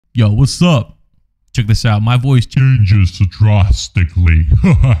Yo, what's up? Check this out. My voice changes drastically.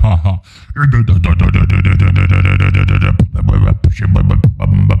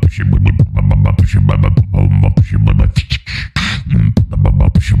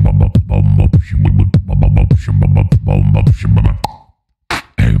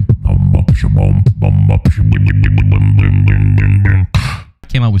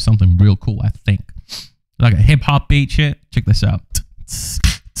 Came out with something real cool, I think. Like a hip-hop beat shit. Check this out.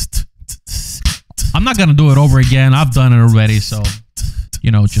 I'm not gonna do it over again. I've done it already, so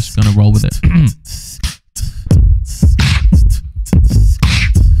you know, just gonna roll with it.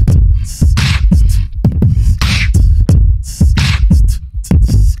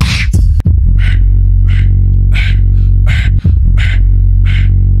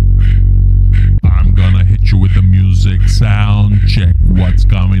 I'm gonna hit you with the music sound. Check what's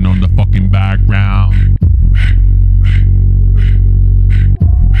coming on the fucking background.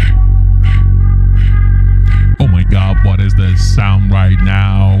 Oh my god, what is this sound right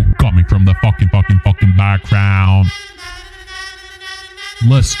now? Coming from the fucking background.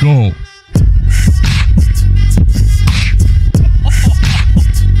 Let's go.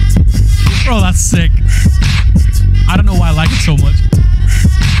 Bro, that's sick. I don't know why I like it so much.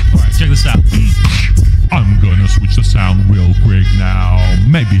 Alright, check this out. I'm gonna switch the sound real quick now.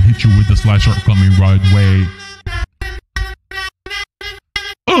 Maybe hit you with the slicer coming right way.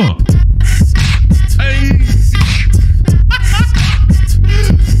 Hey.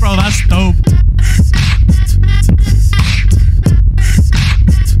 Bro, that's dope.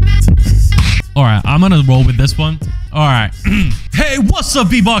 Alright, I'm gonna roll with this one. Alright. Hey, what's up,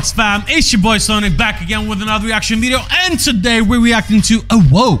 Beatbox fam? It's your boy Sonic back again with another reaction video. And today we're reacting to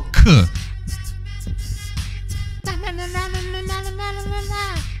AW0KE.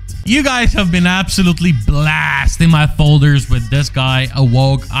 You guys have been absolutely blasting my folders with this guy,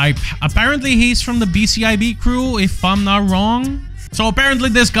 AW0KE. Apparently he's from the BCIB crew, if I'm not wrong. So apparently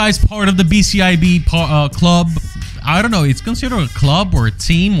this guy's part of the BCIB club. I don't know, it's considered a club or a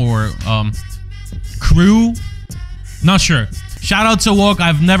team or crew. Not sure. Shout out to AW0KE.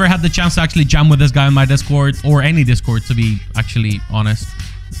 I've never had the chance to actually jam with this guy in my Discord or any Discord, to be actually honest.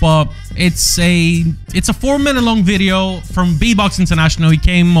 But it's a 4-minute long video from Beatbox International. He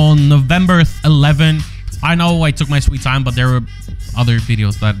came on November 11. I know I took my sweet time, but there were other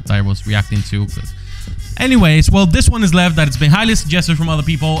videos that I was reacting to. Anyways, well, this one is left that it's been highly suggested from other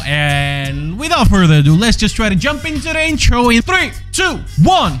people. And without further ado, let's just try to jump into the intro in 3, 2,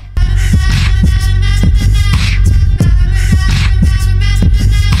 1.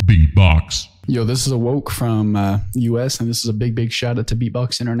 Beatbox. Yo, this is AW0KE from US, and this is a big shout out to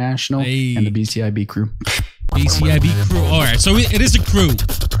Beatbox International and the BCIB crew. BCIB crew. All right, so it is a crew.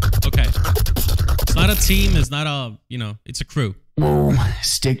 Okay, it's not a team. It's not a, you know, it's a crew. Whoa,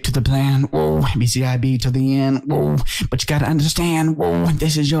 stick to the plan. Whoa, BCIB to the end. Whoa, but you gotta understand. Whoa,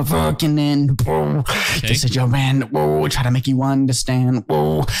 this is your fucking end. Whoa, okay. This is your end. Whoa, try to make you understand.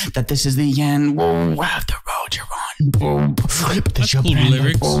 Whoa, that this is the end. Whoa, of the road you're on. Whoa, but this your cool band.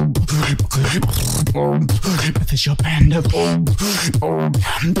 lyrics. Whoa, but this your band. Whoa, but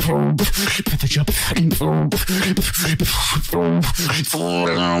this your band.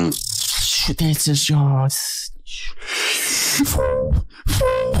 This is yours.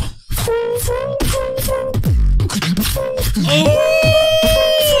 Oh!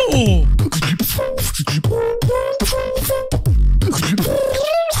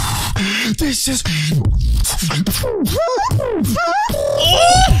 This is. Oh!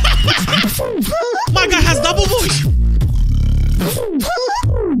 My guy has double voice.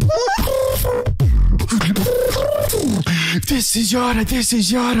 This is Yara. This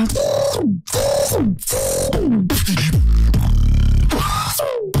is Yara.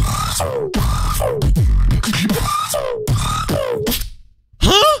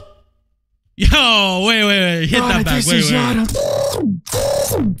 Huh? Yo, wait. Hit that back. Wait.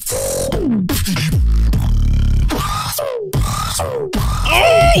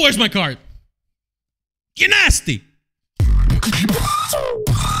 Oh, where's my card? You're nasty.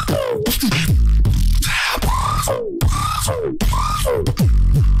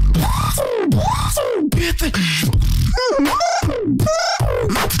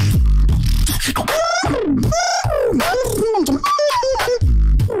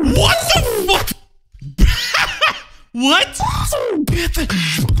 What the fuck? What?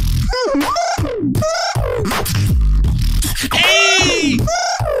 Hey!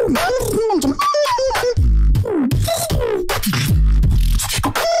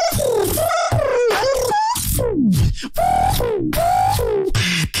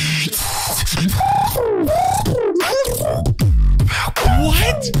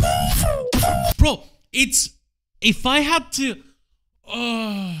 Bro, it's... If I had to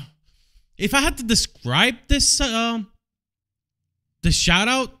describe this the shout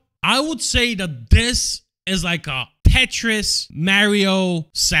out, I would say that this is like a Tetris Mario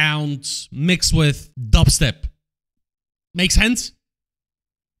sounds mixed with dubstep. Make sense?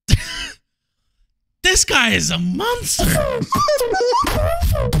 This guy is a monster.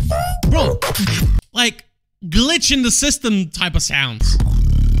 Bro, like glitch in the system type of sounds.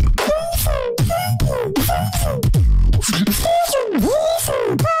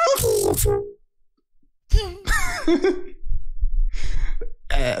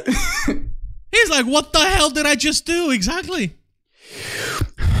 He's like, what the hell did I just do? Exactly.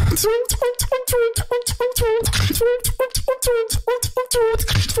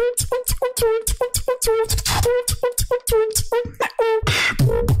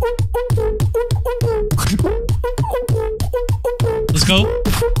 Let's go.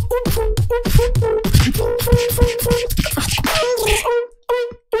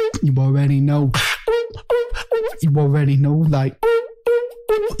 You already know. You already know, like.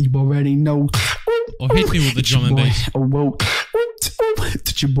 You already know. Or hit me with the drum and bass. Awoke.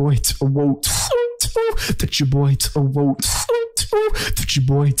 That your boy awoke. That your boy awoke. That your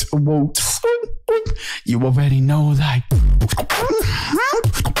boy awoke. You already know, like.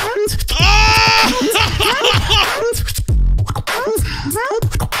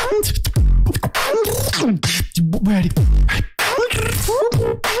 You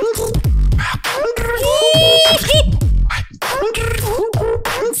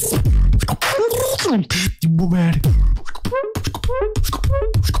already. You already.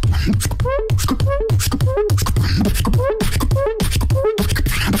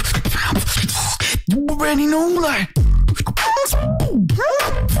 You already know, like.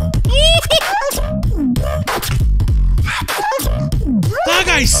 That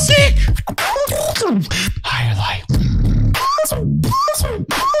guy's sick. Higher light.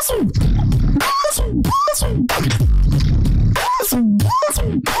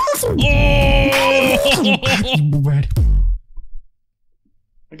 You already.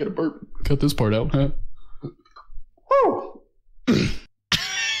 I got a burp. Cut this part out, huh? Woo!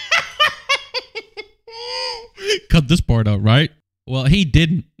 Cut this part out, right? Well, he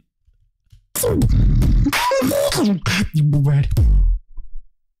didn't. You already.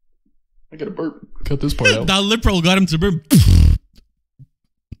 I got a burp. Cut this part out. That lip roll got him to burp.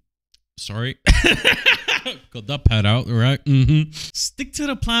 Sorry. Got that pad out, right? Stick to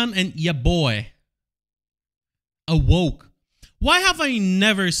the plan and ya boy. Awoke. Why have I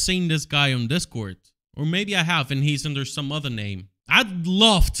never seen this guy on Discord? Or maybe I have and he's under some other name. I'd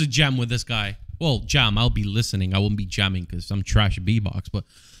love to jam with this guy. Well, jam, I'll be listening. I won't be jamming because I'm trash at beatbox, but...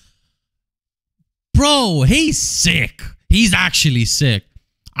 Bro, he's sick. He's actually sick.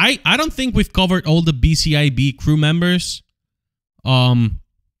 I don't think we've covered all the BCIB crew members. I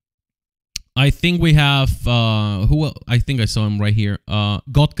think we have... who? I think I saw him right here.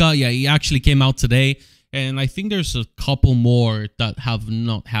 AW0KE. Yeah, he actually came out today. And I think there's a couple more that have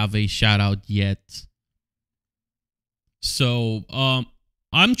not have a shout out yet. So,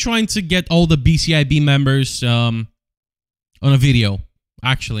 I'm trying to get all the BCIB members on a video,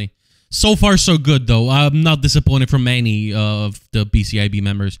 actually. So far, so good, though. I'm not disappointed from any of the BCIB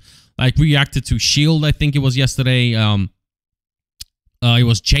members. Like, reacted to Shield, I think it was yesterday. It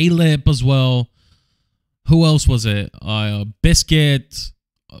was J-Lip as well. Who else was it? Biscuit.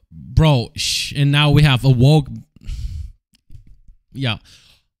 Bro, and now we have AW0KE. Yeah.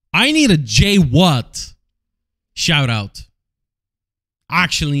 I need a J-Watt shout out.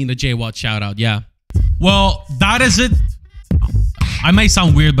 Actually need a J-Watt shout out, yeah. Well, that is it. I may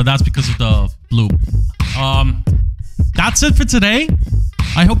sound weird, but that's because of the bloop. That's it for today.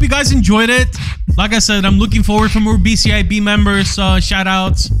 I hope you guys enjoyed it. Like I said, I'm looking forward for more BCIB members shout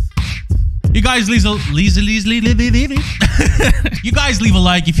outs. You guys leave a you guys leave a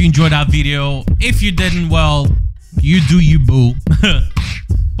like if you enjoyed that video. If you didn't, well, you do you, boo.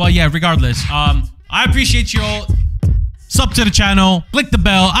 But yeah, regardless, I appreciate you all. Sub to the channel, click the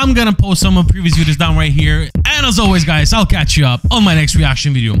bell. I'm gonna post some of the previous videos down right here. And as always, guys, I'll catch you up on my next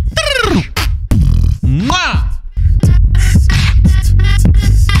reaction video. Mwah!